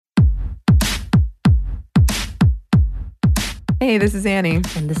Hey, this is Annie.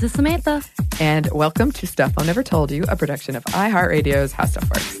 And this is Samantha. And welcome to Stuff I'll Never Told You, a production of iHeartRadio's How Stuff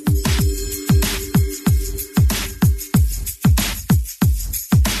Works.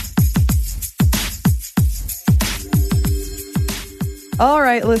 All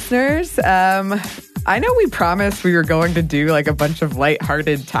right, listeners. I know we promised we were going to do like a bunch of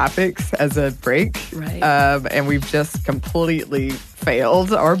lighthearted topics as a break. Right. And we've just completely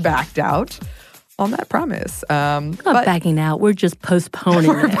failed or backed out on that promise. Not backing out. We're just postponing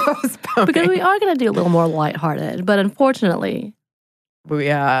it. Because we are going to do a little more lighthearted. But unfortunately,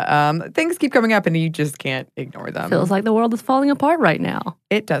 things keep coming up and you just can't ignore them. Feels like the world is falling apart right now.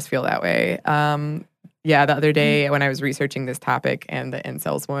 It does feel that way. The other day when I was researching this topic and the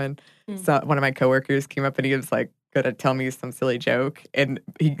incels one, so one of my coworkers came up and he was like going to tell me some silly joke. And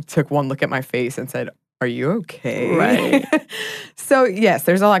he took one look at my face and said, "Are you okay?" Right. So, yes,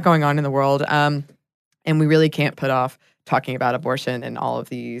 there's a lot going on in the world. And we really can't put off talking about abortion and all of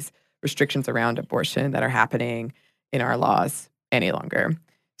these restrictions around abortion that are happening in our laws any longer.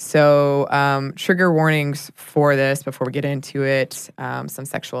 So trigger warnings for this before we get into it. Some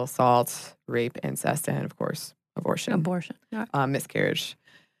sexual assault, rape, incest, and, of course, abortion. Yeah. Miscarriage.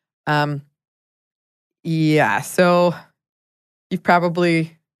 So you've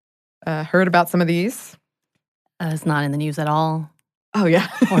probably heard about some of these. It's not in the news at all. Oh, yeah.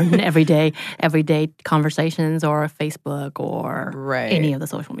 Or in everyday conversations or Facebook or any of the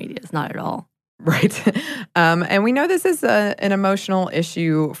social medias. Not at all. Right. And we know this is an emotional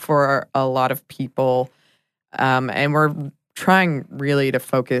issue for a lot of people. And we're trying really to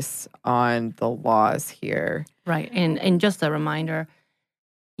focus on the laws here. Right. And just a reminder,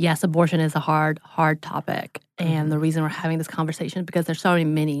 yes, abortion is a hard topic. And the reason we're having this conversation is because there's so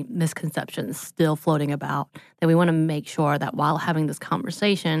many misconceptions still floating about that we want to make sure that while having this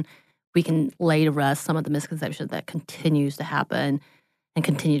conversation, we can lay to rest some of the misconceptions that continues to happen and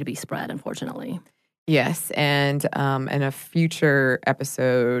continue to be spread, unfortunately. Yes, and in a future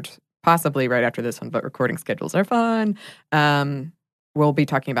episode, possibly right after this one, but recording schedules are fun, we'll be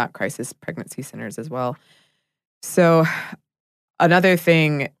talking about crisis pregnancy centers as well. So another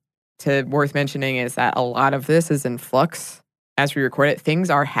thing worth mentioning is that a lot of this is in flux as we record it.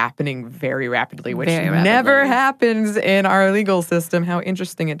 Things are happening very rapidly, which never happens in our legal system. How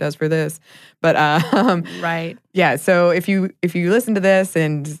interesting it does for this. But right. Yeah, so if you listen to this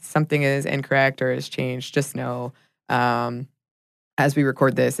and something is incorrect or has changed, just know as we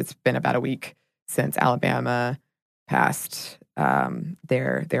record this, it's been about a week since Alabama passed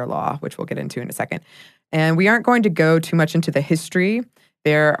their law, which we'll get into in a second. And we aren't going to go too much into the history.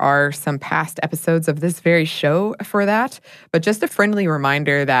 There are some past episodes of this very show for that. But just a friendly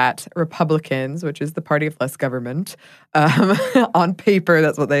reminder that Republicans, which is the party of less government, on paper,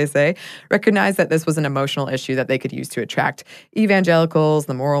 that's what they say, recognize that this was an emotional issue that they could use to attract evangelicals,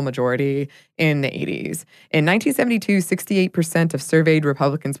 the moral majority, in the 80s. In 1972, 68% of surveyed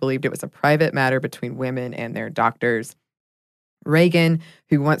Republicans believed it was a private matter between women and their doctors. Reagan,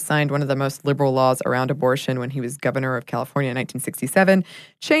 who once signed one of the most liberal laws around abortion when he was governor of California in 1967,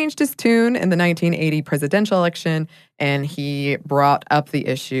 changed his tune in the 1980 presidential election, and he brought up the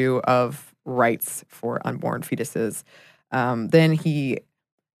issue of rights for unborn fetuses.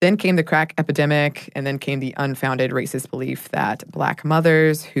 Then came the crack epidemic, and then came the unfounded racist belief that Black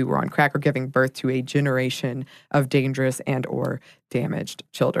mothers who were on crack were giving birth to a generation of dangerous and or damaged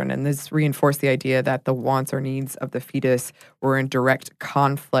children. And this reinforced the idea that the wants or needs of the fetus were in direct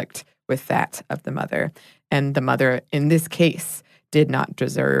conflict with that of the mother. And the mother, in this case, did not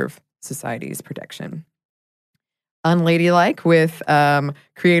deserve society's protection. Unladylike with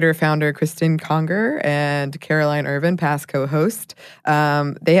creator-founder Kristen Conger and Caroline Irvin, past co-host.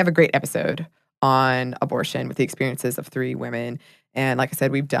 They have a great episode on abortion with the experiences of three women. And like I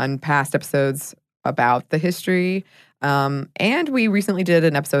said, we've done past episodes about the history. And we recently did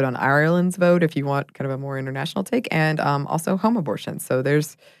an episode on Ireland's vote, if you want kind of a more international take, and also home abortion. So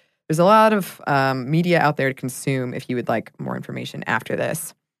there's a lot of media out there to consume if you would like more information after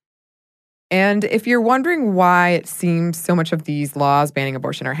this. And if you're wondering why it seems so much of these laws banning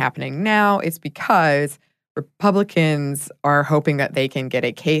abortion are happening now, it's because Republicans are hoping that they can get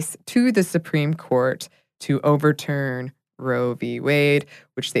a case to the Supreme Court to overturn Roe v. Wade,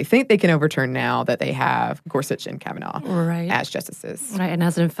 which they think they can overturn now that they have Gorsuch and Kavanaugh as justices. Right, and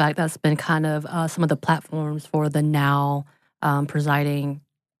as in fact, that's been kind of some of the platforms for the now presiding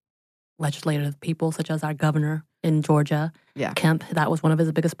legislative people, such as our governor in Georgia, Kemp. That was one of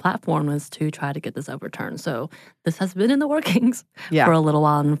his biggest platforms to try to get this overturned. So this has been in the workings for a little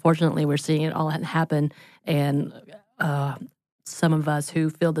while. And unfortunately, we're seeing it all happen. And some of us who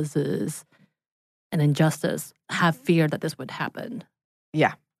feel this is and injustice have feared that this would happen.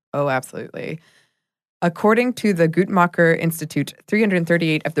 Yeah. Oh, absolutely. According to the Guttmacher Institute,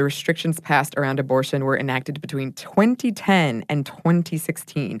 338 of the restrictions passed around abortion were enacted between 2010 and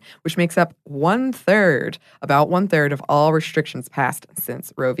 2016, which makes up about one third of all restrictions passed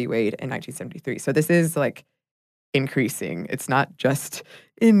since Roe v. Wade in 1973. So this is like increasing. It's not just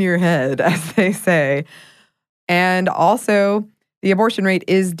in your head, as they say. And also, the abortion rate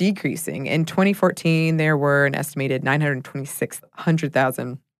is decreasing. In 2014, there were an estimated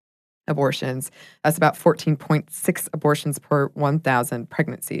 926,000 abortions. That's about 14.6 abortions per 1,000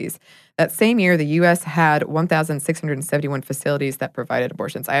 pregnancies. That same year, the U.S. had 1,671 facilities that provided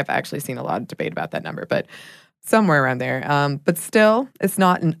abortions. I have actually seen a lot of debate about that number, but somewhere around there. But still, it's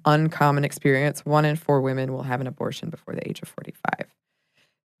not an uncommon experience. 1 in 4 women will have an abortion before the age of 45.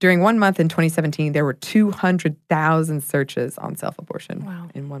 During 1 month in 2017, there were 200,000 searches on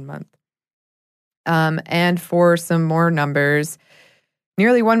self-abortion in 1 month. And for some more numbers,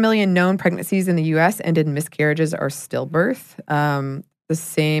 nearly 1 million known pregnancies in the U.S. ended in miscarriages or stillbirth. The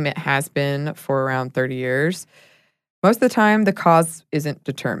same it has been for around 30 years. Most of the time, the cause isn't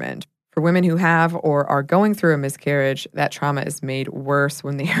determined. For women who have or are going through a miscarriage, that trauma is made worse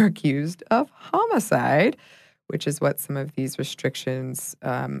when they are accused of homicide, which is what some of these restrictions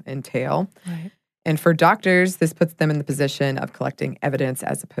entail. Right. And for doctors, this puts them in the position of collecting evidence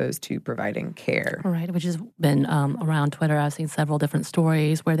as opposed to providing care. Right, which has been around Twitter. I've seen several different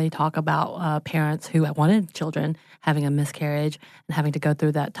stories where they talk about parents who wanted children having a miscarriage and having to go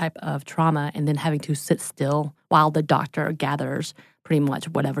through that type of trauma and then having to sit still while the doctor gathers pretty much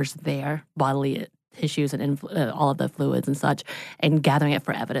whatever's there, bodily tissues and all of the fluids and such, and gathering it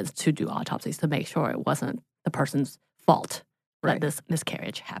for evidence to do autopsies to make sure it wasn't the person's fault that this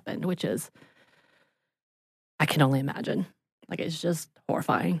miscarriage happened, which is... I can only imagine. Like, it's just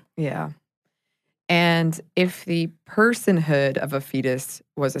horrifying. Yeah. And if the personhood of a fetus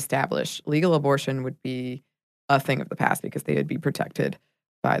was established, legal abortion would be a thing of the past because they would be protected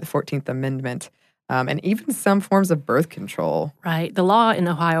by the 14th Amendment and even some forms of birth control. Right. The law in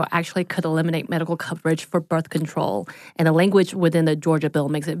Ohio actually could eliminate medical coverage for birth control. And the language within the Georgia bill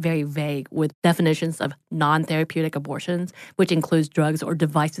makes it very vague with definitions of non-therapeutic abortions, which includes drugs or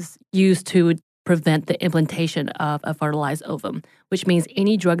devices used to prevent the implantation of a fertilized ovum, which means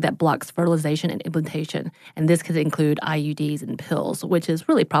any drug that blocks fertilization and implantation. And this could include IUDs and pills, which is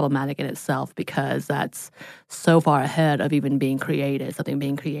really problematic in itself because that's so far ahead of even something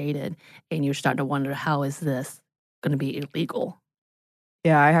being created. And you're starting to wonder, how is this going to be illegal?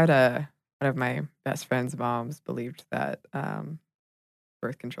 Yeah, I had one of my best friend's moms believed that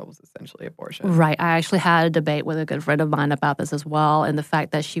birth control was essentially abortion. Right. I actually had a debate with a good friend of mine about this as well, and the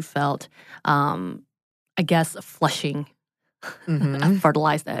fact that she felt, I guess, flushing a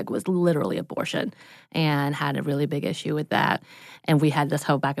fertilized egg was literally abortion, and had a really big issue with that. And we had this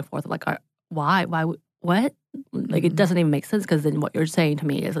whole back and forth of like, why, what? Like, it doesn't even make sense because then what you're saying to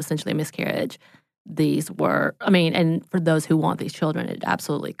me is essentially a miscarriage. These were, and for those who want these children, it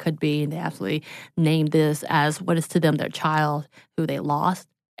absolutely could be. And they absolutely named this as what is to them their child who they lost.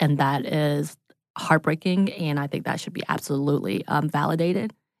 And that is heartbreaking. And I think that should be absolutely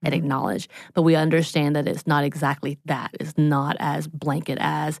validated and acknowledged. But we understand that it's not exactly that. It's not as blanket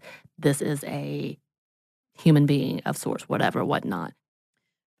as this is a human being of sorts, whatever, whatnot.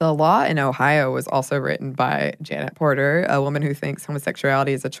 The law in Ohio was also written by Janet Porter, a woman who thinks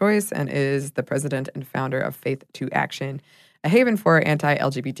homosexuality is a choice and is the president and founder of Faith to Action, a haven for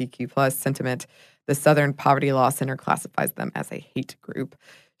anti-LGBTQ+ sentiment. The Southern Poverty Law Center classifies them as a hate group.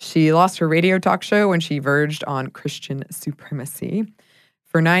 She lost her radio talk show when she verged on Christian supremacy.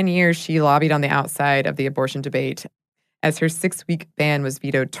 For 9 years, she lobbied on the outside of the abortion debate as her 6-week ban was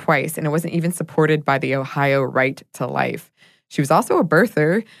vetoed twice, and it wasn't even supported by the Ohio Right to Life. She was also a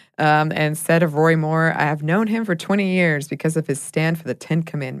birther and said of Roy Moore, "I have known him for 20 years because of his stand for the 10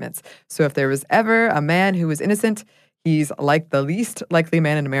 Commandments. So if there was ever a man who was innocent, he's like the least likely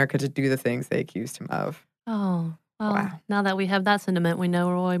man in America to do the things they accused him of." Oh, well, wow. Now that we have that sentiment, we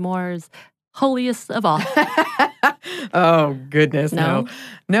know Roy Moore is holiest of all. Oh, goodness, no.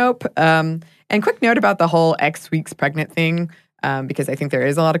 Nope. And quick note about the whole X weeks pregnant thing. Because I think there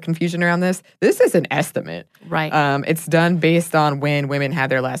is a lot of confusion around this. This is an estimate. Right. It's done based on when women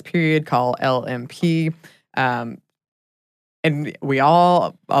had their last period, called LMP. And we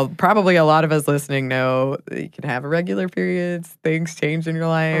all, probably a lot of us listening know that you can have irregular periods, things change in your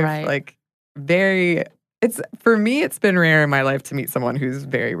life. Right. Like, for me, it's been rare in my life to meet someone who's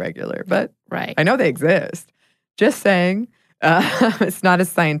very regular. But right. I know they exist. Just saying, it's not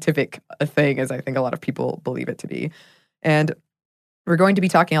as scientific a thing as I think a lot of people believe it to be. And we're going to be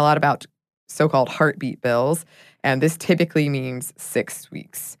talking a lot about so-called heartbeat bills, and this typically means 6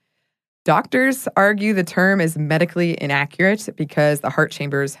 weeks. Doctors argue the term is medically inaccurate because the heart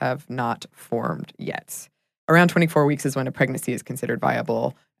chambers have not formed yet. Around 24 weeks is when a pregnancy is considered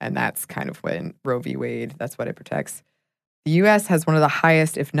viable, and that's kind of when Roe v. Wade, that's what it protects. The U.S. has one of the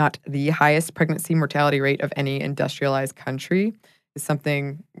highest, if not the highest, pregnancy mortality rate of any industrialized country. It's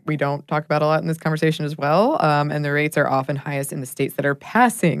something we don't talk about a lot in this conversation as well, and the rates are often highest in the states that are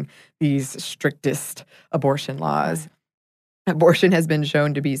passing these strictest abortion laws. Abortion has been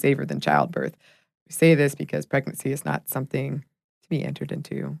shown to be safer than childbirth. We say this because pregnancy is not something to be entered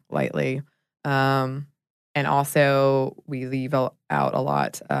into lightly. And also, we leave out a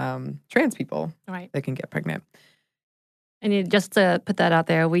lot trans people that can get pregnant. And just to put that out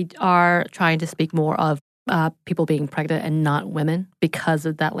there, we are trying to speak more of people being pregnant and not women because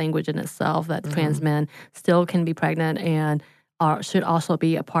of that language in itself, that trans men still can be pregnant and should also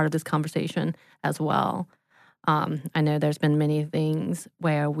be a part of this conversation as well. I know there's been many things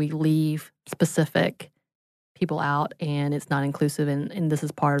where we leave specific people out and it's not inclusive, and this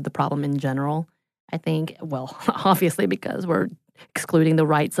is part of the problem in general. I think, well, obviously because we're excluding the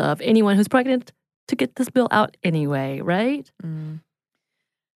rights of anyone who's pregnant to get this bill out anyway, right?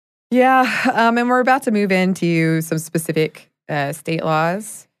 Yeah, and we're about to move into some specific state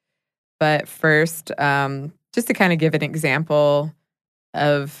laws. But first, just to kind of give an example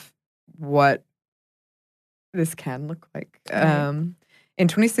of what this can look like. In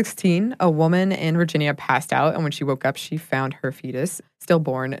 2016, a woman in Virginia passed out, and when she woke up, she found her fetus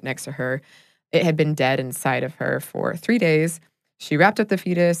stillborn next to her. It had been dead inside of her for 3 days. She wrapped up the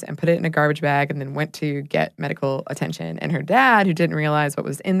fetus and put it in a garbage bag and then went to get medical attention. And her dad, who didn't realize what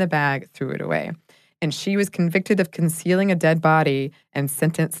was in the bag, threw it away. And she was convicted of concealing a dead body and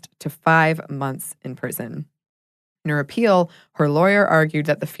sentenced to 5 months in prison. In her appeal, her lawyer argued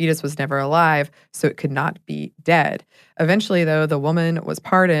that the fetus was never alive, so it could not be dead. Eventually, though, the woman was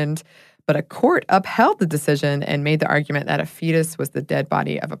pardoned, but a court upheld the decision and made the argument that a fetus was the dead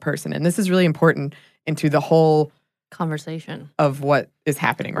body of a person. And this is really important into the whole conversation of what is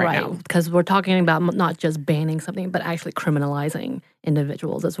happening right now. Because we're talking about not just banning something, but actually criminalizing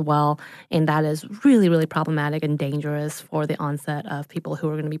individuals as well. And that is really, really problematic and dangerous for the onset of people who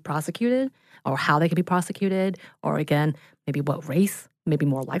are going to be prosecuted, or how they could be prosecuted, or again, maybe what race may be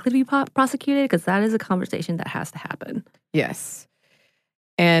more likely to be prosecuted, because that is a conversation that has to happen. Yes.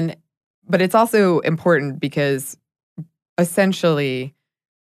 But it's also important because essentially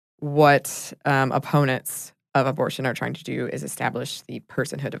what opponents of abortion are trying to do is establish the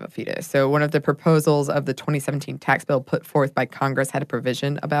personhood of a fetus. So one of the proposals of the 2017 tax bill put forth by Congress had a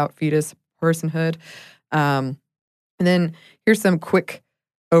provision about fetus personhood. And then here's some quick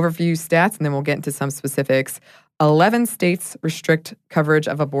overview stats, and then we'll get into some specifics. 11 states restrict coverage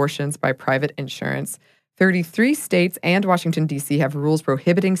of abortions by private insurance. 33 states and Washington, D.C. have rules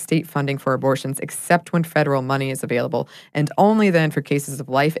prohibiting state funding for abortions except when federal money is available, and only then for cases of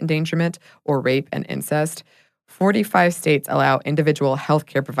life endangerment or rape and incest. 45 states allow individual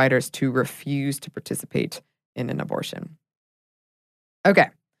healthcare providers to refuse to participate in an abortion. Okay,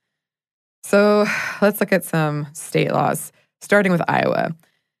 so let's look at some state laws, starting with Iowa.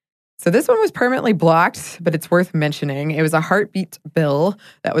 So this one was permanently blocked, but it's worth mentioning. It was a heartbeat bill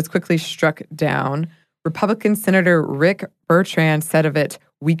that was quickly struck down. Republican Senator Rick Bertrand said of it,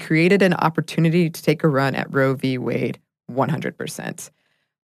 "We created an opportunity to take a run at Roe v. Wade 100%.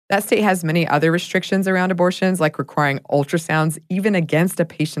 That state has many other restrictions around abortions, like requiring ultrasounds even against a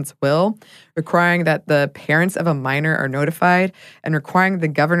patient's will, requiring that the parents of a minor are notified, and requiring the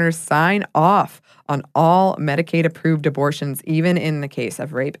governor sign off on all Medicaid-approved abortions, even in the case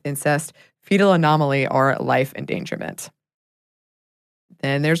of rape, incest, fetal anomaly, or life endangerment."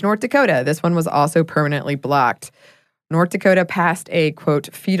 Then there's North Dakota. This one was also permanently blocked. North Dakota passed a,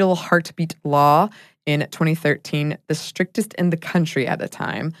 quote, fetal heartbeat law in 2013, the strictest in the country at the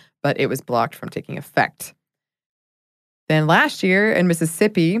time, but it was blocked from taking effect. Then last year in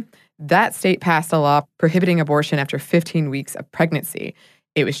Mississippi, that state passed a law prohibiting abortion after 15 weeks of pregnancy.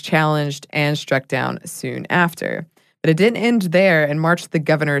 It was challenged and struck down soon after. But it didn't end there. In March, the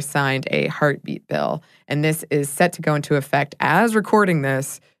governor signed a heartbeat bill, and this is set to go into effect as recording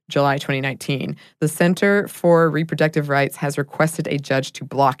this July 2019. The Center for Reproductive Rights has requested a judge to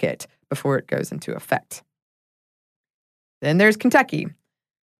block it before it goes into effect. Then there's Kentucky.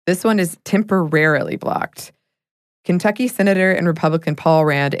 This one is temporarily blocked. Kentucky Senator and Republican Paul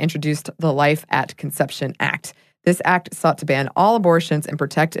Rand introduced the Life at Conception Act. This act sought to ban all abortions and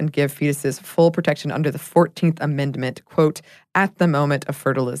protect and give fetuses full protection under the 14th Amendment, quote, at the moment of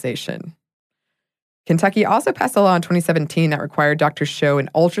fertilization. Kentucky also passed a law in 2017 that required doctors show an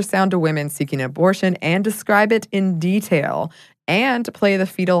ultrasound to women seeking an abortion and describe it in detail and play the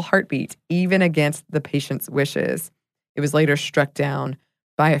fetal heartbeat, even against the patient's wishes. It was later struck down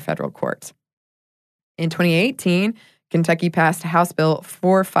by a federal court. In 2018, Kentucky passed House Bill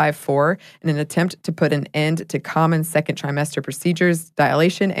 454 in an attempt to put an end to common second trimester procedures,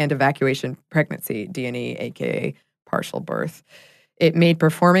 dilation and evacuation pregnancy, D&E, aka partial birth. It made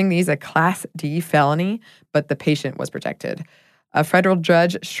performing these a Class D felony, but the patient was protected. A federal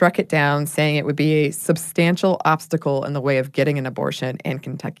judge struck it down, saying it would be a substantial obstacle in the way of getting an abortion, and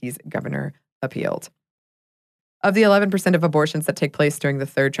Kentucky's governor appealed. Of the 11% of abortions that take place during the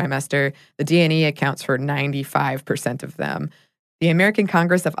third trimester, the D&E accounts for 95% of them. The American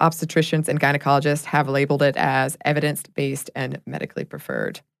Congress of Obstetricians and Gynecologists have labeled it as evidence-based and medically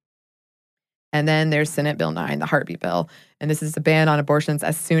preferred. And then there's Senate Bill 9, the heartbeat bill. And this is a ban on abortions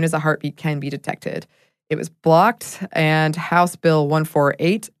as soon as a heartbeat can be detected. It was blocked, and House Bill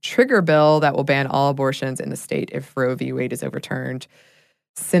 148, trigger bill that will ban all abortions in the state if Roe v. Wade is overturned.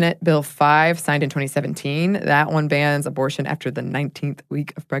 Senate Bill 5, signed in 2017, that one bans abortion after the 19th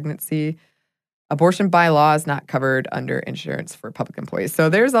week of pregnancy. Abortion by law is not covered under insurance for public employees. So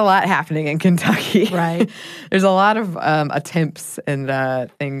there's a lot happening in Kentucky. Right. There's a lot of attempts and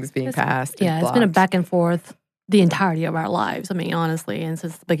things being passed. Yeah, it's been a back and forth the entirety of our lives. I mean, honestly, and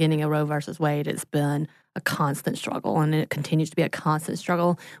since the beginning of Roe versus Wade, it's been a constant struggle, and it continues to be a constant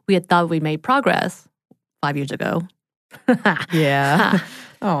struggle. We had thought we made progress 5 years ago. Yeah.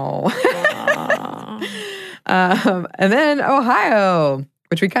 Oh. And then Ohio,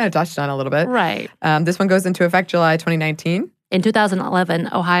 which we kind of touched on a little bit. Right. This one goes into effect July 2019. In 2011,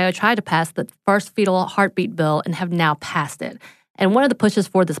 Ohio tried to pass the first fetal heartbeat bill and have now passed it. And one of the pushes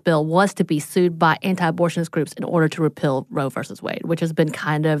for this bill was to be sued by anti-abortionist groups in order to repeal Roe versus Wade, which has been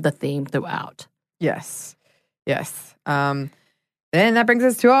kind of the theme throughout. Yes. Then that brings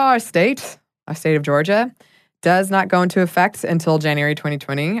us to our state of Georgia. Does not go into effect until January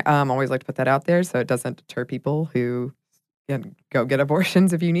 2020. Always like to put that out there so it doesn't deter people who can go get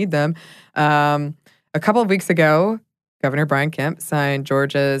abortions if you need them. A couple of weeks ago, Governor Brian Kemp signed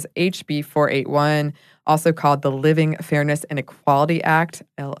Georgia's HB 481, also called the Living Fairness and Equality Act,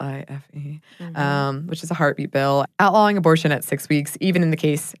 LIFE, which is a heartbeat bill, outlawing abortion at 6 weeks, even in the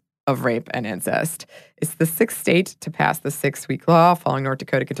case of rape and incest. It's the sixth state to pass the 6-week law, following North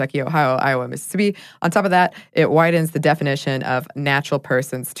Dakota, Kentucky, Ohio, Iowa, Mississippi. On top of that, it widens the definition of natural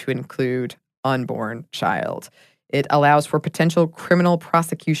persons to include unborn child. It allows for potential criminal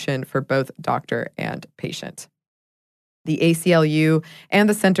prosecution for both doctor and patient. The ACLU and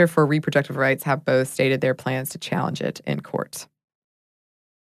the Center for Reproductive Rights have both stated their plans to challenge it in court.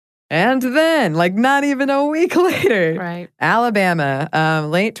 And then, not even a week later, right. Alabama,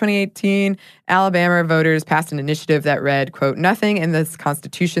 late 2018, Alabama voters passed an initiative that read, quote, "Nothing in this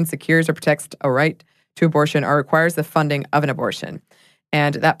Constitution secures or protects a right to abortion or requires the funding of an abortion."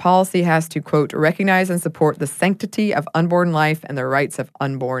 And that policy has to, quote, "recognize and support the sanctity of unborn life and the rights of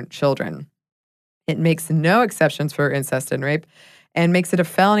unborn children." It makes no exceptions for incest and rape, and makes it a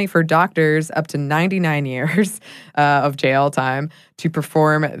felony for doctors up to 99 years of jail time to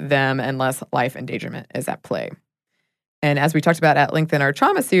perform them unless life endangerment is at play. And as we talked about at length in our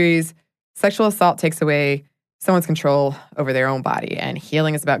trauma series, sexual assault takes away someone's control over their own body, and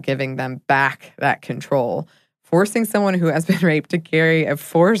healing is about giving them back that control. Forcing someone who has been raped to carry a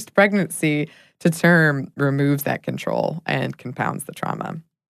forced pregnancy to term removes that control and compounds the trauma.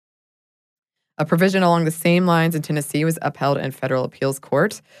 A provision along the same lines in Tennessee was upheld in federal appeals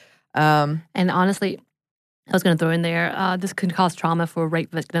court. And honestly, I was going to throw in there, this can cause trauma for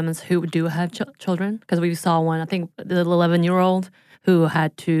rape victims who do have children. Because we saw one, I think, the 11-year-old who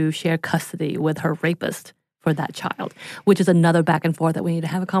had to share custody with her rapist for that child, which is another back and forth that we need to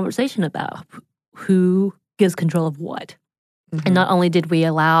have a conversation about. Who gives control of what? Mm-hmm. And not only did we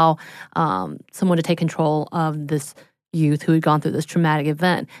allow someone to take control of this youth who had gone through this traumatic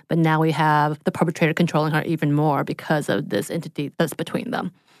event, but now we have the perpetrator controlling her even more because of this entity that's between them.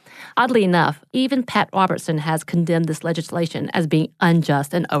 Oddly enough, even Pat Robertson has condemned this legislation as being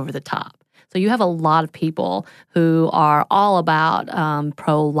unjust and over the top. So you have a lot of people who are all about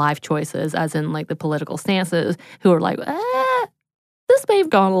pro-life choices, as in the political stances, who are like, this may have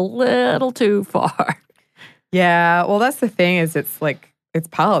gone a little too far. Yeah, well, that's the thing is it's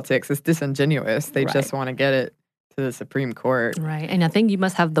politics. It's disingenuous. They just want to get it to the Supreme Court. Right. And I think you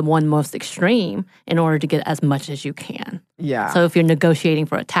must have the one most extreme in order to get as much as you can. Yeah. So if you're negotiating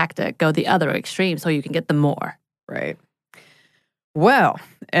for a tactic, go the other extreme so you can get the more. Right. Well,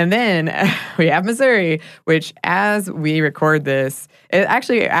 and then we have Missouri, which as we record this,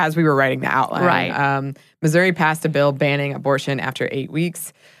 actually as we were writing the outline, Right. Missouri passed a bill banning abortion after 8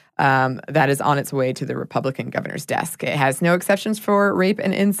 weeks. That is on its way to the Republican governor's desk. It has no exceptions for rape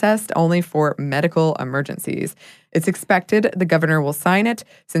and incest, only for medical emergencies. It's expected the governor will sign it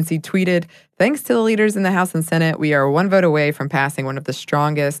since he tweeted, "Thanks to the leaders in the House and Senate, we are one vote away from passing one of the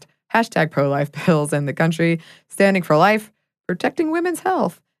strongest #pro-life bills in the country, standing for life, protecting women's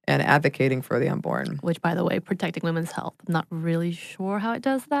health, and advocating for the unborn." Which, by the way, protecting women's health. I'm not really sure how it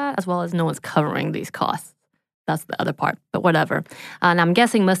does that, as well as no one's covering these costs. That's the other part, but whatever. And I'm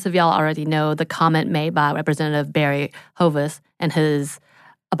guessing most of y'all already know the comment made by Representative Barry Hovis and his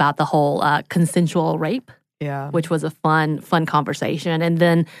about the whole consensual rape, Yeah. which was a fun conversation. And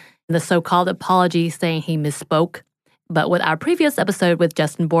then the so-called apology saying he misspoke. But with our previous episode with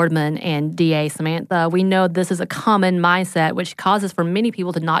Justin Boardman and DA Samantha, we know this is a common mindset which causes for many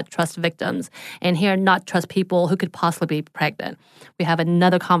people to not trust victims and here not trust people who could possibly be pregnant. We have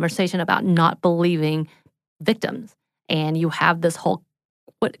another conversation about not believing victims. And you have this whole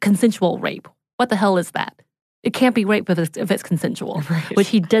consensual rape. What the hell is that? It can't be rape if it's consensual, Right. which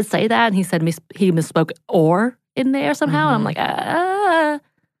he did say that. And he said he misspoke or in there somehow. And I'm like,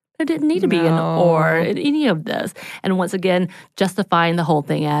 there didn't need to be an or in any of this. And once again, justifying the whole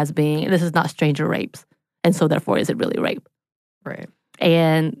thing as being, this is not stranger rapes. And so therefore, is it really rape? Right.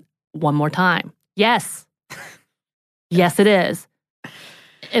 And one more time, yes. Yes, it is.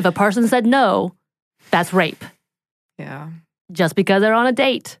 If a person said no, that's rape. Yeah. Just because they're on a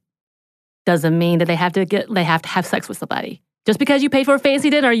date doesn't mean that they have to have sex with somebody. Just because you pay for a fancy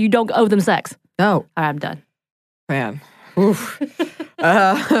dinner, you don't owe them sex. No. All right, I'm done. Man. Oof.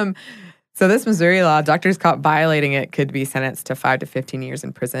 So this Missouri law, doctors caught violating it could be sentenced to 5 to 15 years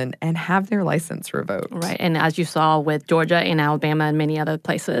in prison and have their license revoked. Right. And as you saw with Georgia and Alabama and many other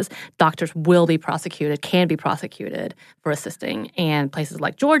places, doctors will be prosecuted, can be prosecuted for assisting. And places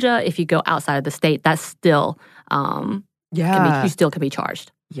like Georgia, if you go outside of the state, that's still you still can be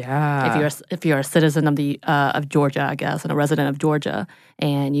charged. Yeah. If you're a citizen of Georgia, I guess, and a resident of Georgia,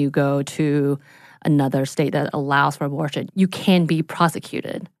 and you go to another state that allows for abortion, you can be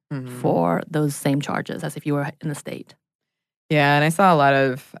prosecuted for those same charges as if you were in the state. Yeah, and I saw a lot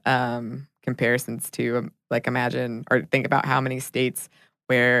of comparisons to imagine or think about how many states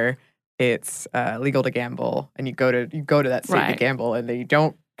where it's legal to gamble, and you go to that state to gamble, and they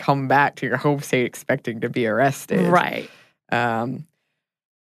don't come back to your home state expecting to be arrested. Right.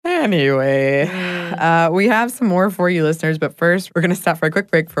 Anyway, we have some more for you listeners, but first we're going to stop for a quick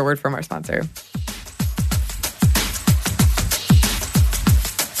break for a word from our sponsor.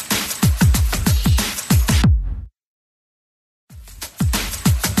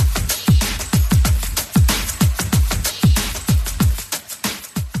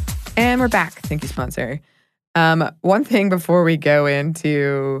 And we're back. Thank you, sponsor. One thing before we go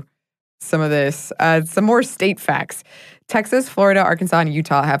into some of this, some more state facts. Texas, Florida, Arkansas, and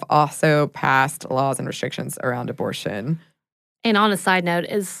Utah have also passed laws and restrictions around abortion. And on a side note,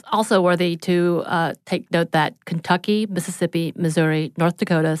 it's also worthy to take note that Kentucky, Mississippi, Missouri, North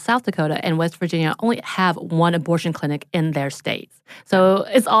Dakota, South Dakota, and West Virginia only have one abortion clinic in their states. So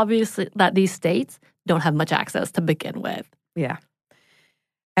it's obvious that these states don't have much access to begin with. Yeah.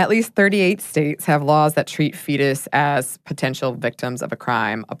 At least 38 states have laws that treat fetus as potential victims of a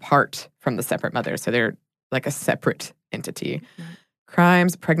crime apart from the separate mother. So they're like a separate entity. Mm-hmm.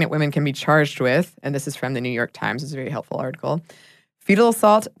 Crimes pregnant women can be charged with, and this is from the New York Times, it's a very helpful article: fetal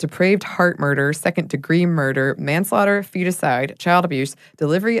assault, depraved heart murder, second-degree murder, manslaughter, feticide, child abuse,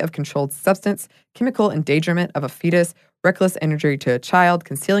 delivery of controlled substance, chemical endangerment of a fetus, reckless injury to a child,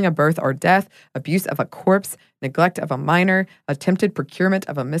 concealing a birth or death, abuse of a corpse, neglect of a minor, attempted procurement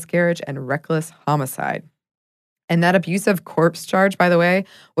of a miscarriage, and reckless homicide. And that abusive corpse charge, by the way,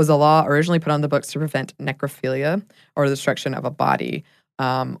 was a law originally put on the books to prevent necrophilia or the destruction of a body,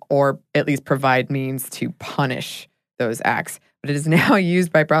 or at least provide means to punish those acts. But it is now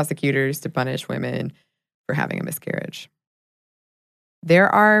used by prosecutors to punish women for having a miscarriage. There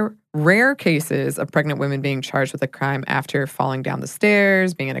are rare cases of pregnant women being charged with a crime after falling down the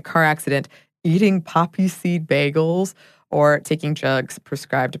stairs, being in a car accident, eating poppy seed bagels, or taking drugs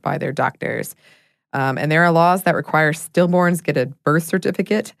prescribed by their doctors. And there are laws that require stillborns get a birth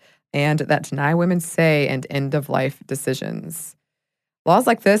certificate and that deny women say and end-of-life decisions. Laws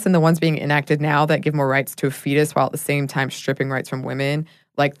like this and the ones being enacted now that give more rights to a fetus while at the same time stripping rights from women,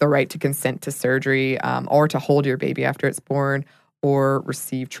 like the right to consent to surgery or to hold your baby after it's born or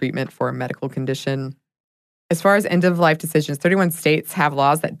receive treatment for a medical condition. As far as end-of-life decisions, 31 states have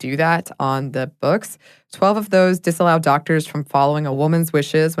laws that do that on the books. 12 of those disallow doctors from following a woman's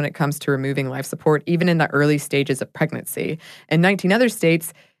wishes when it comes to removing life support, even in the early stages of pregnancy. In 19 other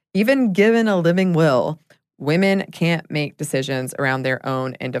states, even given a living will, women can't make decisions around their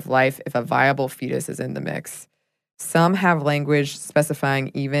own end of life if a viable fetus is in the mix. Some have language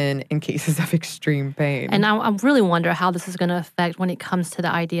specifying even in cases of extreme pain. And I really wonder how this is going to affect when it comes to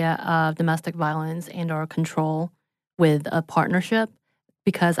the idea of domestic violence and or control with a partnership.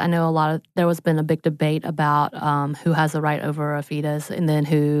 Because I know there has been a big debate about who has the right over a fetus, and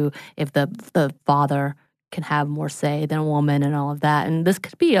then if the father can have more say than a woman and all of that. And this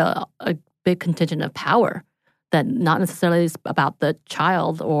could be a big contingent of power that not necessarily is about the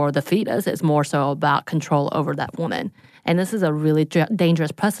child or the fetus. It's more so about control over that woman. And this is a really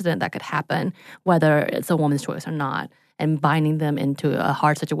dangerous precedent that could happen, whether it's a woman's choice or not, and binding them into a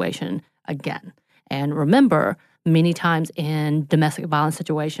hard situation again. And remember, many times in domestic violence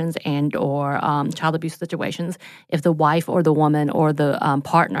situations and or child abuse situations, if the wife or the woman or the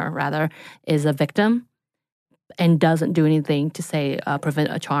partner, rather, is a victim and doesn't do anything to say prevent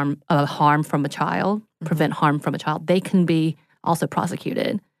harm from a child, prevent harm from a child, they can be also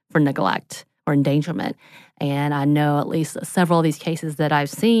prosecuted for neglect or endangerment. And I know at least several of these cases that I've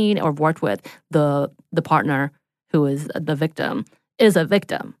seen or worked with, the partner who is the victim is a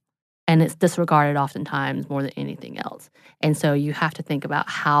victim. And it's disregarded oftentimes more than anything else. And so you have to think about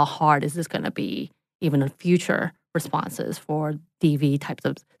how hard is this going to be even in future responses for DV types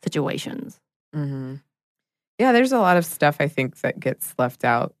of situations. Mm-hmm. Yeah, there's a lot of stuff I think that gets left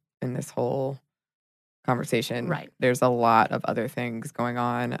out in this whole conversation. Right. There's a lot of other things going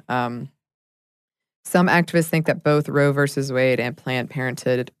on. Some activists think that both Roe versus Wade and Planned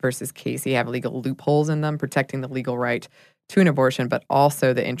Parenthood versus Casey have legal loopholes in them protecting the legal right to an abortion, but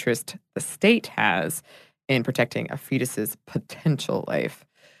also the interest the state has in protecting a fetus's potential life.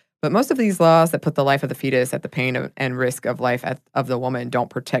 But most of these laws that put the life of the fetus at the pain and risk of life of the woman don't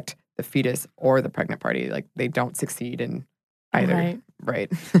protect the fetus or the pregnant party. Like, they don't succeed in either.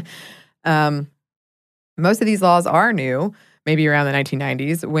 Right. Most of these laws are new, maybe around the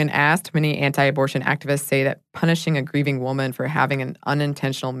 1990s. When asked, many anti-abortion activists say that punishing a grieving woman for having an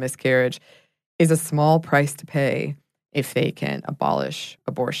unintentional miscarriage is a small price to pay if they can abolish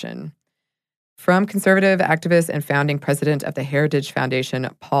abortion. From conservative activist and founding president of the Heritage Foundation,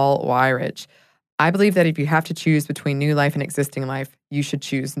 Paul Weyrich, I believe that if you have to choose between new life and existing life, you should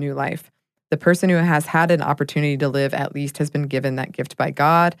choose new life. The person who has had an opportunity to live at least has been given that gift by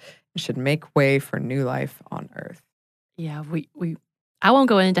God and should make way for new life on earth. Yeah, I won't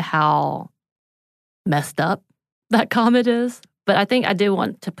go into how messed up that comment is, but I think I do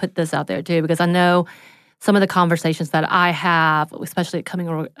want to put this out there too, because I know some of the conversations that I have, especially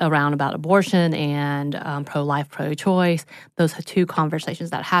coming around about abortion and pro-life, pro-choice, those are two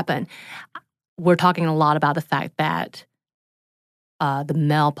conversations that happen. We're talking a lot about the fact that the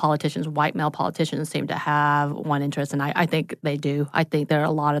male politicians, white male politicians, seem to have one interest, and I think they do. I think there are a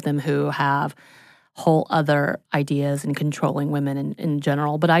lot of them who have whole other ideas in controlling women in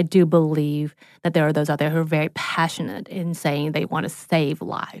general. But I do believe that there are those out there who are very passionate in saying they want to save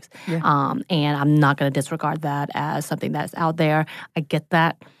lives. Yeah. And I'm not going to disregard that as something that's out there. I get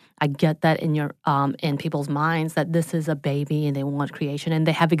that. I get that in people's minds that this is a baby and they want creation. And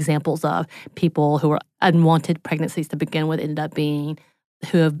they have examples of people who are unwanted pregnancies to begin with ended up being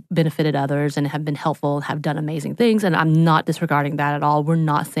who have benefited others and have been helpful and have done amazing things. And I'm not disregarding that at all. We're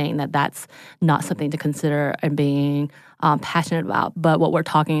not saying that that's not something to consider and being passionate about. But what we're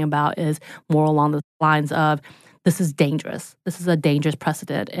talking about is more along the lines of this is dangerous. This is a dangerous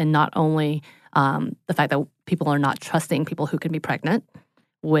precedent. And not only the fact that people are not trusting people who can be pregnant,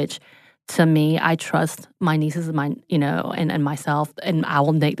 which to me, I trust my nieces and myself, and I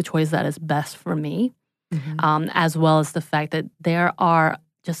will make the choice that is best for me. Mm-hmm. As well as the fact that there are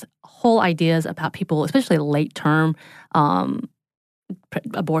just whole ideas about people, especially late-term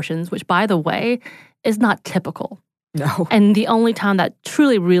abortions, which, by the way, is not typical. No. And the only time that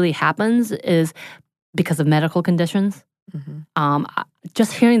truly, really happens is because of medical conditions. Mm-hmm.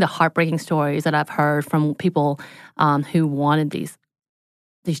 Just hearing the heartbreaking stories that I've heard from people who wanted these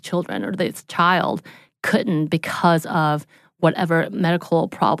children or this child couldn't because of whatever medical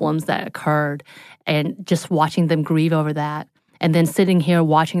problems that occurred, and just watching them grieve over that. And then sitting here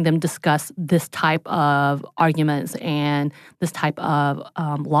watching them discuss this type of arguments and this type of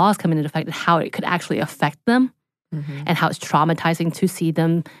laws coming into effect and how it could actually affect them, mm-hmm. and how it's traumatizing to see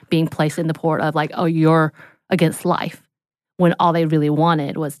them being placed in the port of like, oh, you're against life, when all they really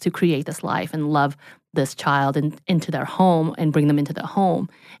wanted was to create this life and love this child into their home and bring them into the home.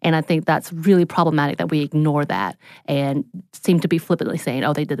 And I think that's really problematic that we ignore that and seem to be flippantly saying,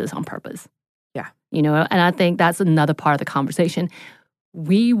 oh, they did this on purpose. Yeah. You know, and I think that's another part of the conversation.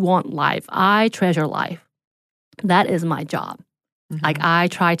 We want life. I treasure life. That is my job. Mm-hmm. Like, I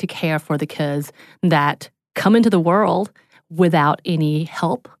try to care for the kids that come into the world without any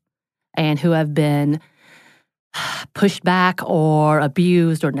help and who have been pushed back or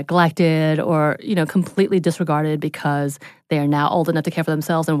abused or neglected or, you know, completely disregarded because they are now old enough to care for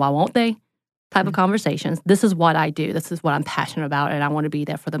themselves, and why won't they? Type of conversations. This is what I do. This is what I'm passionate about, and I want to be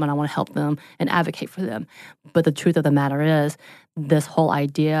there for them, and I want to help them and advocate for them. But the truth of the matter is, this whole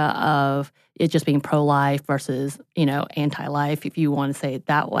idea of it just being pro-life versus, you know, anti-life, if you want to say it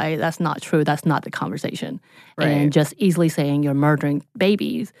that way, that's not true. That's not the conversation. Right. And just easily saying you're murdering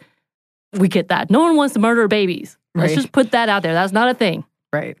babies, we get that. No one wants to murder babies. Let's just put that out there. That's not a thing.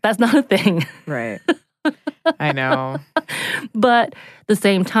 Right. That's not a thing. Right. I know. But at the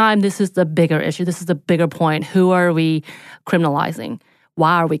same time, this is the bigger issue. This is the bigger point. Who are we criminalizing?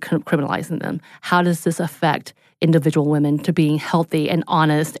 Why are we criminalizing them? How does this affect individual women to being healthy and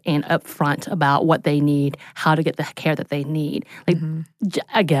honest and upfront about what they need, how to get the care that they need? Like,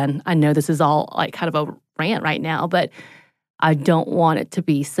 again, I know this is all like kind of a rant right now, but I don't want it to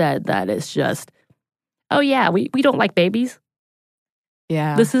be said that it's just, oh yeah, we don't like babies.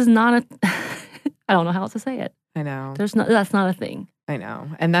 Yeah. This is not a, I don't know how else to say it. I know. That's not a thing. I know.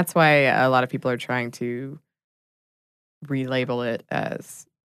 And that's why a lot of people are trying to relabel it as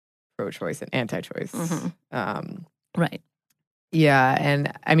pro-choice and anti-choice. Right. Yeah.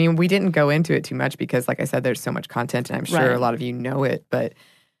 And I mean, we didn't go into it too much because, like I said, there's so much content, and I'm sure a lot of you know it. But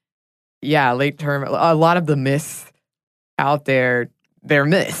yeah, late term, a lot of the myths out there, they're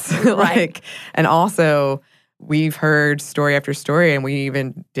myths. Right. And also, we've heard story after story, and we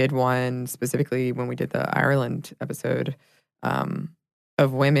even did one specifically when we did the Ireland episode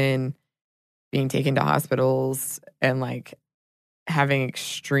of women being taken to hospitals and like having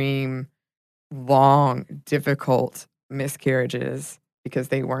extreme, long, difficult miscarriages because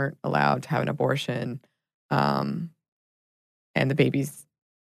they weren't allowed to have an abortion, and the baby's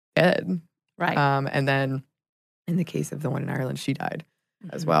dead. Right. And then in the case of the one in Ireland, she died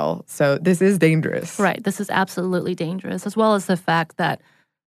as well. So this is dangerous. Right. This is absolutely dangerous, as well as the fact that,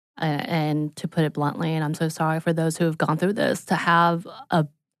 and to put it bluntly, and I'm so sorry for those who have gone through this, to have a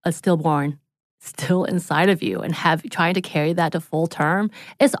stillborn still inside of you and trying to carry that to full term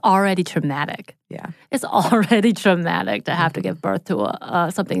is already traumatic. Yeah. It's already traumatic to have to give birth to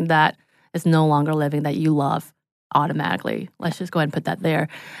something that is no longer living, that you love automatically. Let's just go ahead and put that there.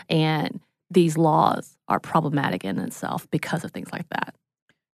 And these laws are problematic in itself because of things like that.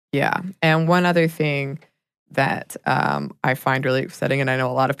 Yeah. And one other thing that I find really upsetting, and I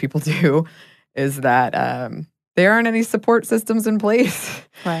know a lot of people do, is that there aren't any support systems in place,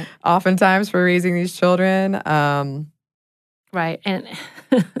 right, oftentimes for raising these children. Right. And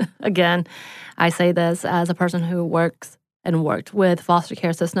again, I say this as a person who works and worked with foster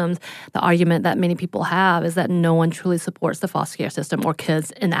care systems. The argument that many people have is that no one truly supports the foster care system or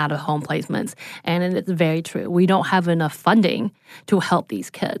kids in out-of-home placements. And it's very true. We don't have enough funding to help these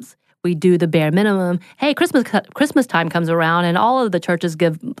kids. We do the bare minimum. Hey, Christmas time comes around and all of the churches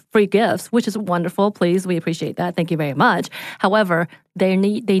give free gifts, which is wonderful. Please, we appreciate that. Thank you very much. However, they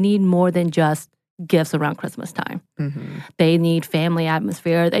need more than just gifts around Christmas time. They need family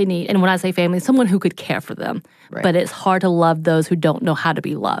atmosphere. And when I say family, someone who could care for them. Right. But it's hard to love those who don't know how to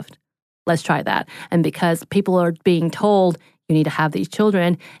be loved. Let's try that. And because people are being told you need to have these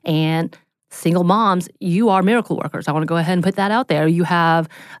children, and single moms, you are miracle workers. I want to go ahead and put that out there. You have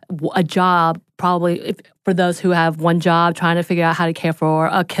a job, probably for those who have one job, trying to figure out how to care for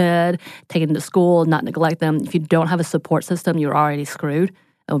a kid, take them to school, not neglect them. If you don't have a support system, you're already screwed.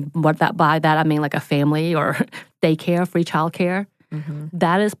 By that, I mean like a family or daycare, free childcare.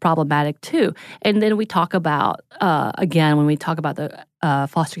 That is problematic too. And then we talk about, again, when we talk about the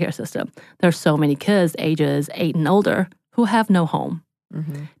foster care system, there's so many kids ages 8 and older who have no home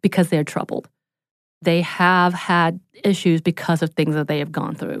because they're troubled. They have had issues because of things that they have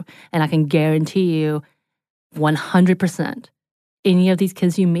gone through. And I can guarantee you 100%, any of these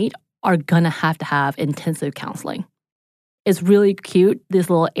kids you meet are going to have intensive counseling. It's really cute, this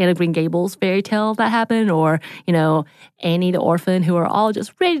little Anna Green Gables fairy tale that happened, or, you know, Annie the orphan, who are all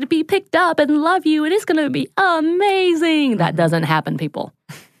just ready to be picked up and love you, and it's going to be amazing. That doesn't happen, people.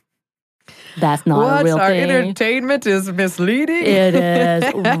 That's not a real thing. Our entertainment is misleading. It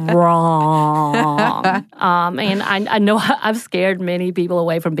is wrong. And I know I've scared many people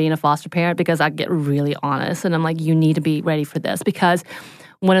away from being a foster parent because I get really honest, and I'm like, you need to be ready for this, because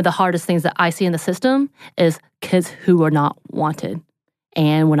one of the hardest things that I see in the system is kids who are not wanted.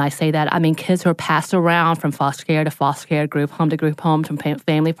 And when I say that, I mean kids who are passed around from foster care to foster care, group home to group home, from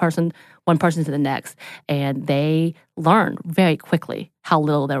family person, one person to the next. And they learn very quickly how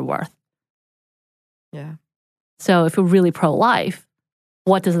little they're worth. Yeah. So if you're really pro-life,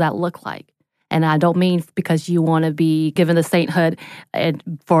 what does that look like? And I don't mean because you want to be given the sainthood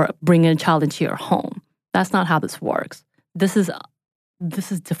and for bringing a child into your home. That's not how this works. This is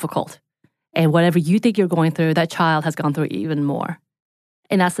difficult. And whatever you think you're going through, that child has gone through even more.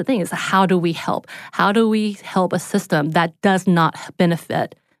 And that's the thing, is how do we help? How do we help a system that does not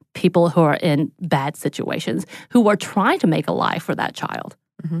benefit people who are in bad situations, who are trying to make a life for that child?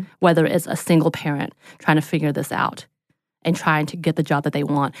 Mm-hmm. Whether it's a single parent trying to figure this out and trying to get the job that they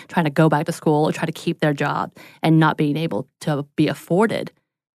want, trying to go back to school or try to keep their job and not being able to be afforded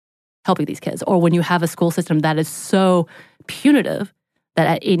helping these kids. Or when you have a school system that is so punitive that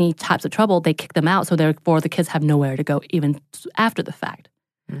at any types of trouble, they kick them out. So therefore, the kids have nowhere to go even after the fact.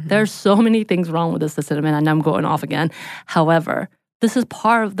 Mm-hmm. There's so many things wrong with this system, and I know I'm going off again. However, this is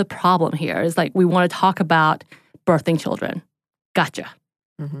part of the problem here. Is like we want to talk about birthing children. Gotcha.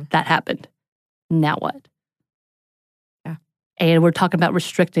 Mm-hmm. That happened. Now what? Yeah. And we're talking about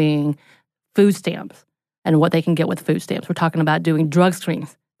restricting food stamps and what they can get with food stamps. We're talking about doing drug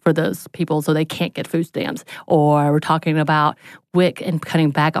screens for those people so they can't get food stamps. Or we're talking about WIC and cutting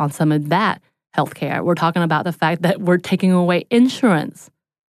back on some of that health care. We're talking about the fact that we're taking away insurance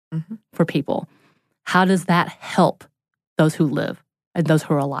mm-hmm. for people. How does that help those who live and those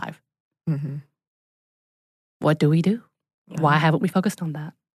who are alive? Mm-hmm. What do we do? Why haven't we focused on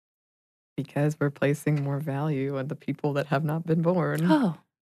that? Because we're placing more value on the people that have not been born. Oh,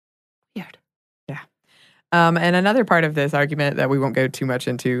 weird. Yeah. And another part of this argument that we won't go too much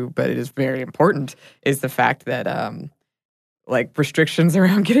into, but it is very important, is the fact that like restrictions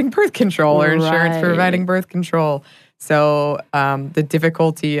around getting birth control or insurance providing birth control. So the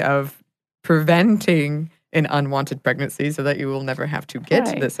difficulty of preventing an unwanted pregnancy so that you will never have to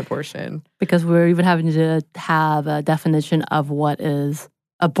get this abortion. Because we're even having to have a definition of what is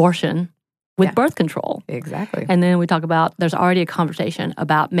abortion with birth control. Exactly. And then we talk about, there's already a conversation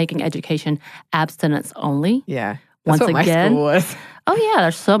about making education abstinence only. Yeah. Once That's what again. my school was. Oh yeah,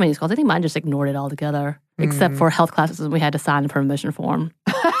 there's so many schools. I think mine just ignored it altogether. Except for health classes, and we had to sign a permission form.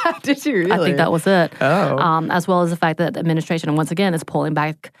 Did you really? I think that was it. Oh. As well as the fact that the administration, once again, is pulling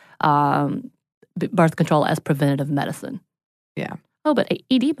back birth control as preventative medicine. Yeah. Oh, but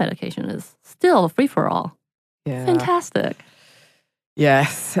ED medication is still free for all. Yeah. Fantastic.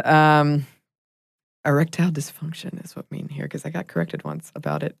 Yes. Erectile dysfunction is what I mean here, because I got corrected once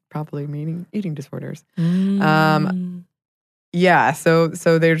about it probably meaning eating disorders. Yeah, so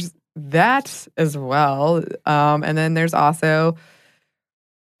there's that as well. And then there's also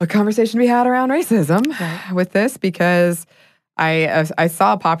a conversation to be had around racism with this, because I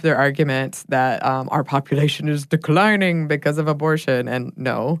saw a popular argument that our population is declining because of abortion. And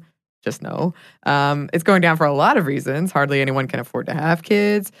no. Just no. It's going down for a lot of reasons. Hardly anyone can afford to have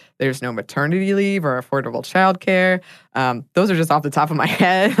kids. There's no maternity leave or affordable childcare. Those are just off the top of my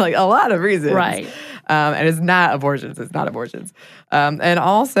head, like a lot of reasons. Right. And it's not abortions. It's not abortions. And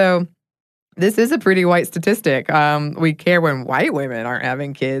also, this is a pretty white statistic. We care when white women aren't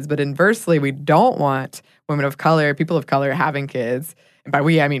having kids, but inversely, we don't want women of color, people of color having kids. And by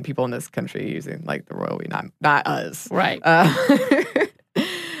we, I mean people in this country using like the royal we, not us. Right.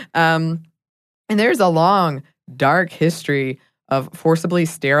 And there's a long, dark history of forcibly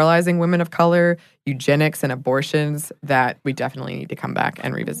sterilizing women of color, eugenics, and abortions that we definitely need to come back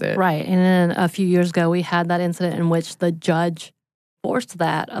and revisit. Right. And then a few years ago, we had that incident in which the judge forced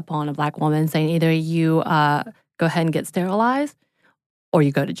that upon a Black woman, saying either you go ahead and get sterilized or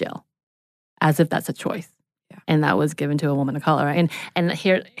you go to jail, as if that's a choice. Yeah. And that was given to a woman of color. And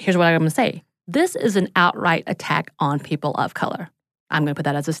here's what I'm going to say. This is an outright attack on people of color. I'm going to put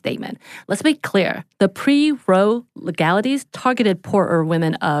that as a statement. Let's be clear. The pre-Roe legalities targeted poorer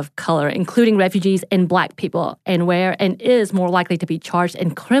women of color, including refugees and Black people, and is more likely to be charged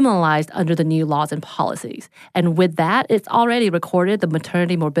and criminalized under the new laws and policies. And with that, it's already recorded the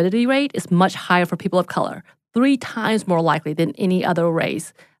maternity morbidity rate is much higher for people of color, 3 times more likely than any other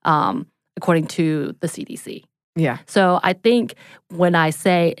race, according to the CDC. Yeah. So I think when I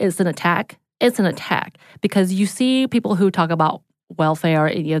say it's an attack because you see people who talk about welfare or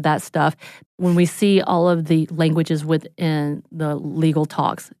any of that stuff, when we see all of the languages within the legal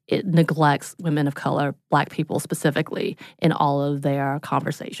talks, it neglects women of color, Black people specifically, in all of their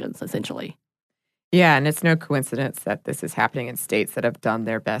conversations, essentially. Yeah, and it's no coincidence that this is happening in states that have done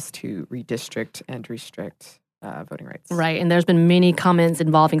their best to redistrict and restrict voting rights. Right, and there's been many comments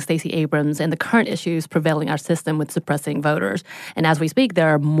involving Stacey Abrams and the current issues prevailing in our system with suppressing voters. And as we speak, there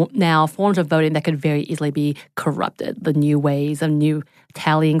are now forms of voting that could very easily be corrupted. The new ways of new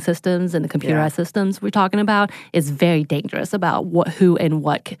tallying systems and the computerized systems we're talking about is very dangerous about who and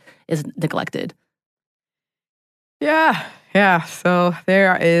what is neglected. Yeah. So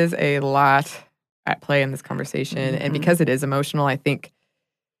there is a lot at play in this conversation. And because it is emotional, I think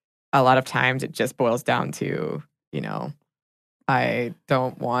a lot of times it just boils down to, I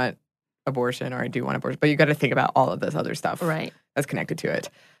don't want abortion or I do want abortion. But you got to think about all of this other stuff that's connected to it.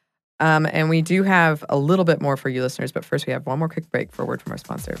 And we do have a little bit more for you listeners. But first, we have one more quick break for a word from our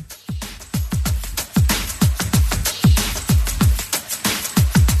sponsor.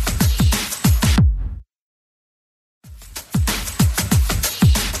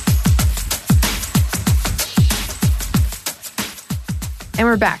 And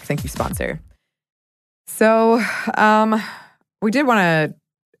we're back. Thank you, sponsor. So we did want to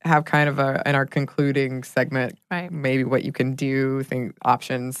have kind of in our concluding segment, maybe what you can do,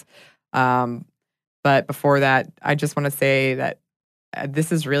 options. But before that, I just want to say that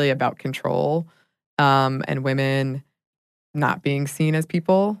this is really about control and women not being seen as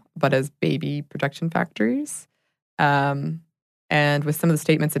people, but as baby production factories. And with some of the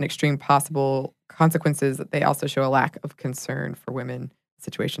statements and extreme possible consequences, they also show a lack of concern for women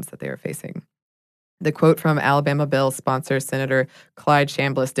situations that they are facing. The quote from Alabama bill sponsor Senator Clyde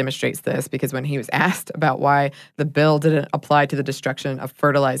Chambliss demonstrates this because when he was asked about why the bill didn't apply to the destruction of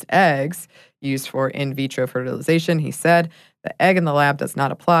fertilized eggs used for in vitro fertilization, he said, "The egg in the lab does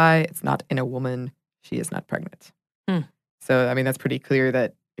not apply. It's not in a woman. She is not pregnant." So, I mean, that's pretty clear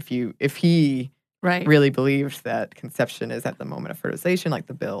that if he really believed that conception is at the moment of fertilization, like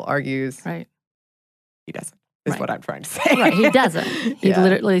the bill argues, he doesn't. Is what I'm trying to say. Right, he doesn't. He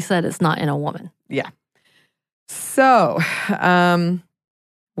literally said it's not in a woman. Yeah. So,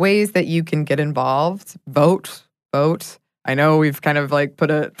 ways that you can get involved. Vote. I know we've kind of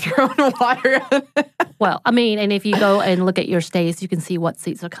thrown water in. Well, I mean, and if you go and look at your states, you can see what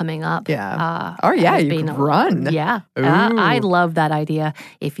seats are coming up. Yeah. You can run. Yeah. I love that idea.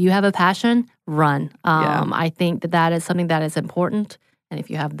 If you have a passion, run. I think that is something that is important. And if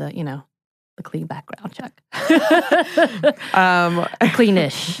you have the clean background check.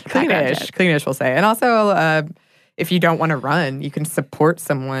 Cleanish, we'll say. And also, if you don't want to run, you can support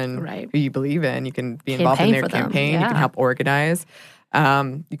someone who you believe in. You can be involved in their campaign. You can help organize.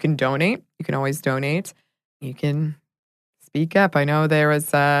 You can donate. You can always donate. You can speak up. I know there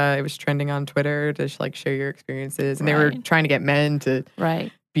was, it was trending on Twitter to share your experiences. And they were trying to get men to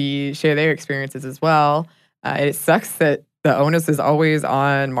share their experiences as well. It sucks that the onus is always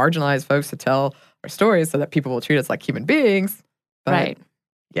on marginalized folks to tell our stories so that people will treat us like human beings. But,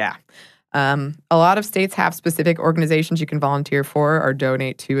 yeah. A lot of states have specific organizations you can volunteer for or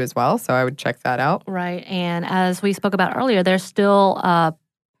donate to as well. So I would check that out. Right. And as we spoke about earlier, there's still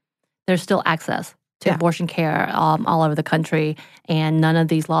access to abortion care all over the country, and none of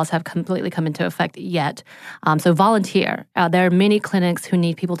these laws have completely come into effect yet. So volunteer. There are many clinics who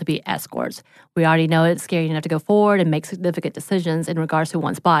need people to be escorts. We already know it's scary enough to go forward and make significant decisions in regards to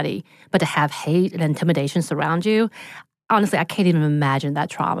one's body, but to have hate and intimidation surround you, honestly, I can't even imagine that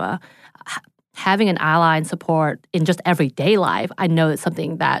trauma. Having an ally and support in just everyday life, I know it's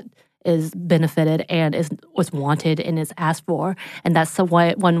something that is benefited and was wanted and is asked for. And that's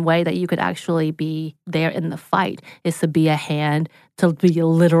one way that you could actually be there in the fight is to be a hand, to be a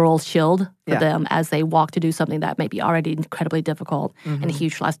literal shield for them as they walk to do something that may be already incredibly difficult and a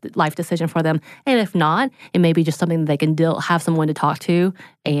huge life decision for them. And if not, it may be just something that they can have someone to talk to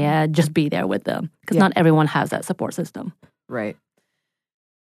and just be there with them. Because not everyone has that support system. Right.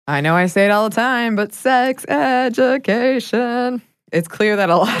 I know I say it all the time, but sex education. It's clear that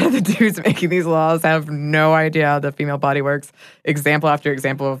a lot of the dudes making these laws have no idea how the female body works. Example after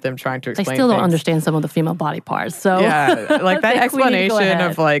example of them trying to explain They still don't things. understand some of the female body parts. So yeah, like that explanation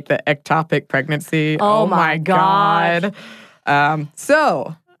of the ectopic pregnancy. Oh my God.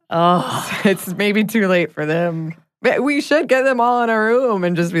 It's maybe too late for them. But we should get them all in a room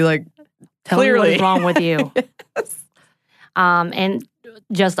and just be like, tell clearly me what's wrong with you. Yes. And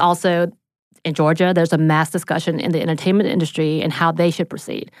just also, in Georgia, there's a mass discussion in the entertainment industry and how they should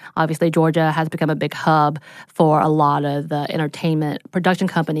proceed. Obviously, Georgia has become a big hub for a lot of the entertainment production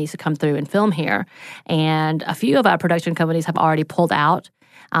companies to come through and film here. And a few of our production companies have already pulled out.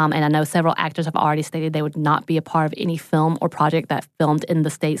 And I know several actors have already stated they would not be a part of any film or project that filmed in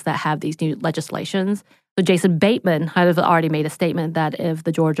the states that have these new legislations. So Jason Bateman has already made a statement that if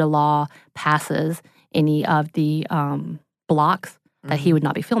the Georgia law passes any of the blocks, that he would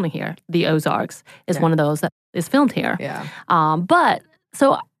not be filming here. The Ozarks is one of those that is filmed here. Yeah. But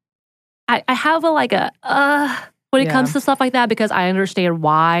so I have when it comes to stuff like that, because I understand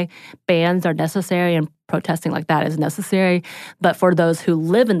why bans are necessary and protesting like that is necessary. But for those who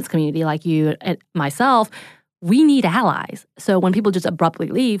live in this community, like you and myself, we need allies. So when people just abruptly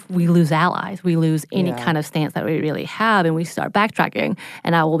leave, we lose allies. We lose any kind of stance that we really have, and we start backtracking.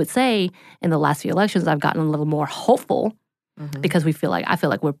 And I would say in the last few elections, I've gotten a little more hopeful because I feel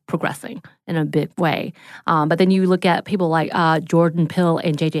like we're progressing in a big way. But then you look at people like Jordan Peele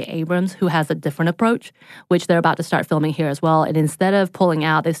and J.J. Abrams, who has a different approach, which they're about to start filming here as well. And instead of pulling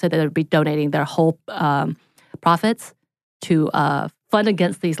out, they said that they'd be donating their whole profits to fund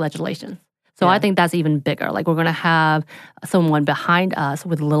against these legislations. So I think that's even bigger. Like, we're going to have someone behind us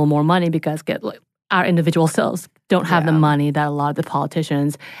with a little more money because our individual selves don't have the money that a lot of the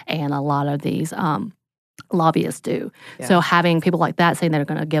politicians and a lot of these lobbyists do. Yeah. So having people like that saying they're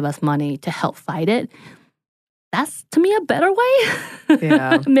going to give us money to help fight it, that's, to me, a better way.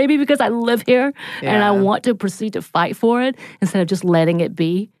 Yeah. Maybe because I live here and I want to proceed to fight for it instead of just letting it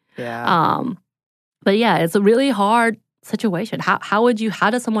be. Yeah. But yeah, it's a really hard situation. How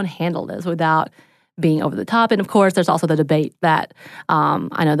does someone handle this without being over the top? And of course, there's also the debate that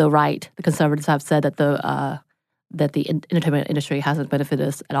I know the conservatives have said that the entertainment industry hasn't benefited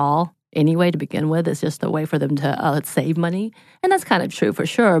us at all anyway to begin with. It's just a way for them to save money. And that's kind of true for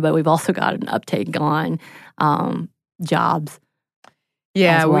sure, but we've also got an uptake on jobs.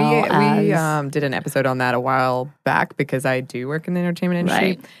 Yeah, we did an episode on that a while back because I do work in the entertainment industry.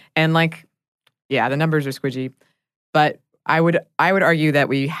 Right. And the numbers are squidgy. But I would argue that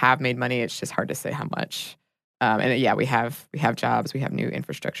we have made money. It's just hard to say how much. We have jobs, we have new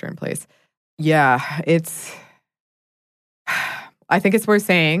infrastructure in place. Yeah, I think it's worth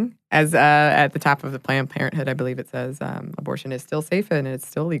saying, as at the top of the Planned Parenthood, I believe it says abortion is still safe and it's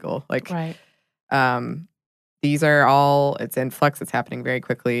still legal. Right. These are all, it's in flux. It's happening very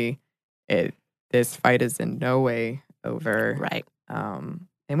quickly. This fight is in no way over. Right. And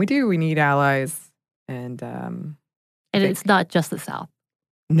we need allies. And it's not just the South.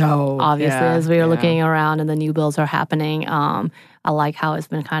 No. Obviously, as we are looking around and the new bills are happening, I like how it's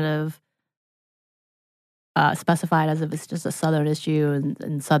been kind of specified as if it's just a Southern issue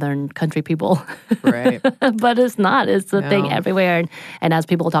and Southern country people. Right. But it's not. It's a thing everywhere. And as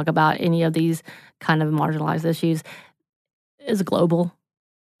people talk about any of these kind of marginalized issues, it's global.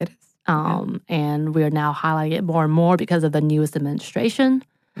 It is. And we're now highlighting it more and more because of the newest administration.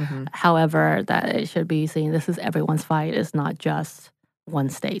 Mm-hmm. However, that it should be seen, this is everyone's fight. It's not just one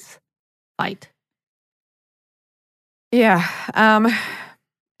state's fight. Yeah.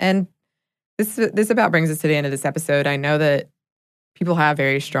 And this about brings us to the end of this episode. I know that people have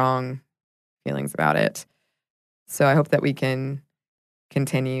very strong feelings about it. So I hope that we can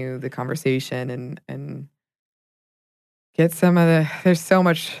continue the conversation and get some of the, there's so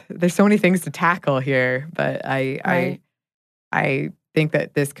many things to tackle here, but I think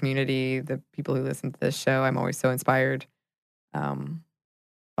that this community, the people who listen to this show, I'm always so inspired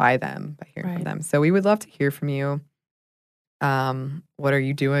by them, by hearing from them. So we would love to hear from you. What are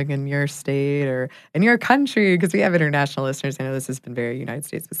you doing in your state or in your country? Because we have international listeners. I know this has been very United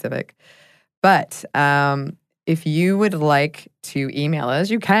States specific. But if you would like to email us,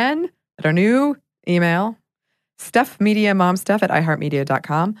 you can at our new email,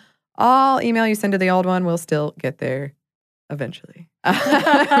 stuffmediamomstuff@iheartmedia.com. All email you send to the old one will still get there eventually. You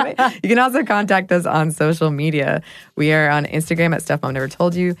can also contact us on social media. We are on Instagram at Stuff Mom Never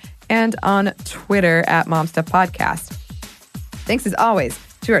Told You and on Twitter at Mom Stuff Podcast. Thanks as always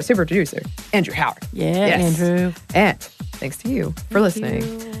to our super producer, Andrew Howard. Yeah, yes. Andrew. And thanks to you for listening.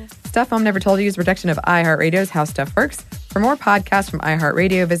 Stuff Mom Never Told You is a production of iHeartRadio's How Stuff Works. For more podcasts from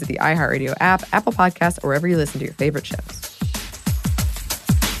iHeartRadio, visit the iHeartRadio app, Apple Podcasts, or wherever you listen to your favorite shows.